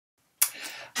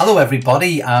Hello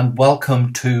everybody and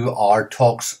welcome to our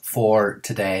talks for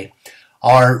today.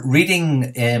 Our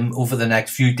reading over the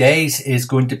next few days is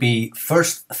going to be I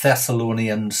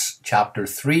Thessalonians chapter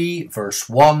 3 verse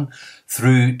 1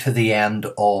 through to the end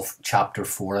of chapter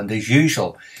 4, and as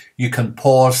usual you can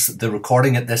pause the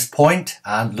recording at this point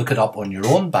and look it up on your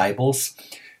own Bibles.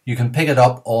 You can pick it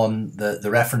up on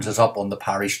the references up on the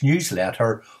parish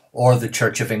newsletter or the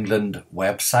Church of England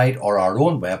website or our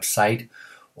own website,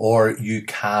 or you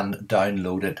can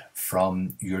download it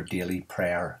from your daily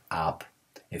prayer app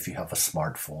if you have a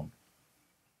smartphone.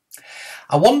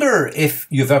 I wonder if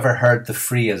you've ever heard the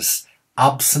phrase,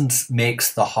 absence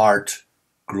makes the heart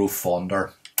grow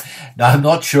fonder. Now, I'm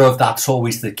not sure if that's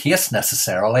always the case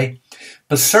necessarily,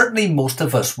 but certainly most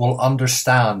of us will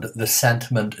understand the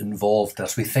sentiment involved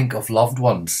as we think of loved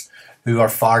ones who are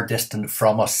far distant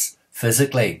from us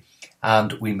physically,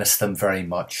 and we miss them very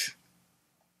much.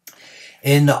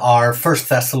 In our I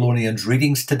Thessalonians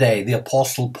readings today, the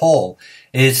Apostle Paul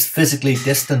is physically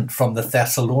distant from the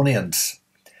Thessalonians,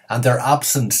 and their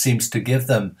absence seems to give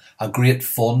them a great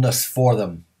fondness for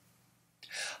them.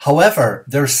 However,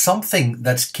 there's something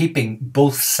that's keeping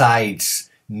both sides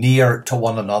near to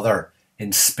one another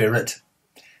in spirit,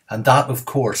 and that, of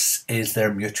course, is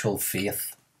their mutual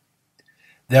faith.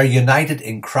 They're united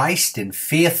in Christ, in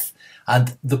faith,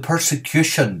 and the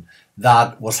persecution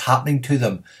that was happening to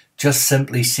them just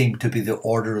simply seemed to be the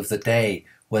order of the day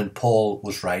when Paul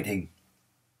was writing.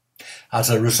 As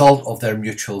a result of their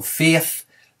mutual faith,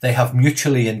 they have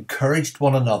mutually encouraged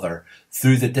one another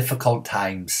through the difficult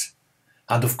times.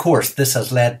 And of course, this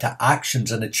has led to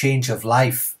actions and a change of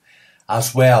life,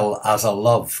 as well as a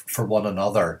love for one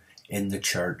another in the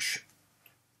church.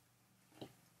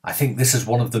 I think this is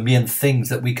one of the main things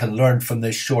that we can learn from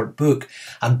this short book.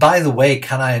 And by the way,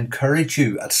 can I encourage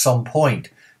you at some point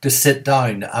to sit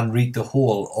down and read the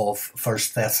whole of I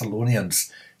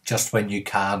Thessalonians just when you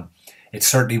can. It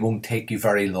certainly won't take you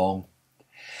very long.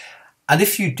 And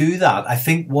if you do that, I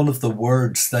think one of the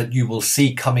words that you will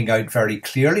see coming out very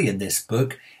clearly in this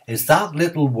book is that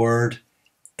little word,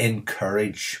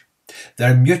 encourage.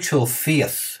 Their mutual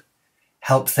faith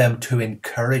helps them to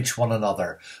encourage one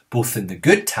another, both in the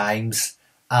good times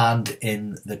and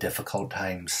in the difficult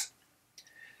times.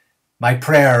 My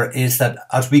prayer is that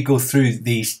as we go through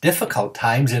these difficult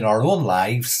times in our own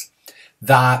lives,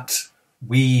 that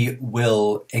we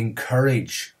will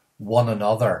encourage one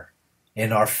another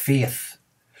in our faith,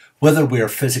 whether we are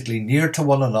physically near to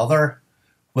one another,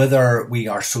 whether we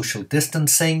are social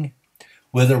distancing,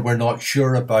 whether we're not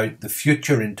sure about the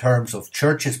future in terms of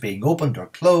churches being opened or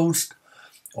closed,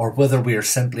 or whether we are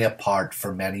simply apart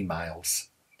for many miles.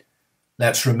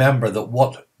 Let's remember that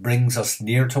what brings us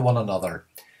near to one another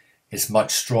is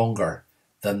much stronger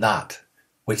than that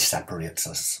which separates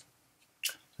us.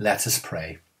 Let us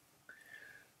pray.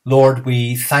 Lord,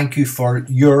 we thank you for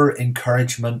your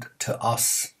encouragement to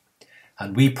us.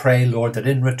 And we pray, Lord, that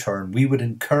in return we would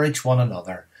encourage one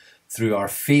another through our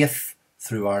faith,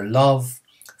 through our love,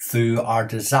 through our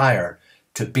desire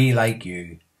to be like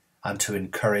you and to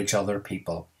encourage other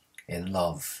people in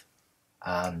love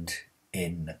and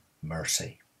in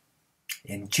mercy.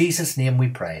 In Jesus' name we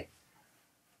pray.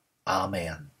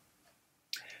 Amen.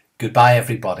 Goodbye,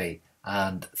 everybody,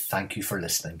 and thank you for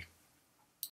listening.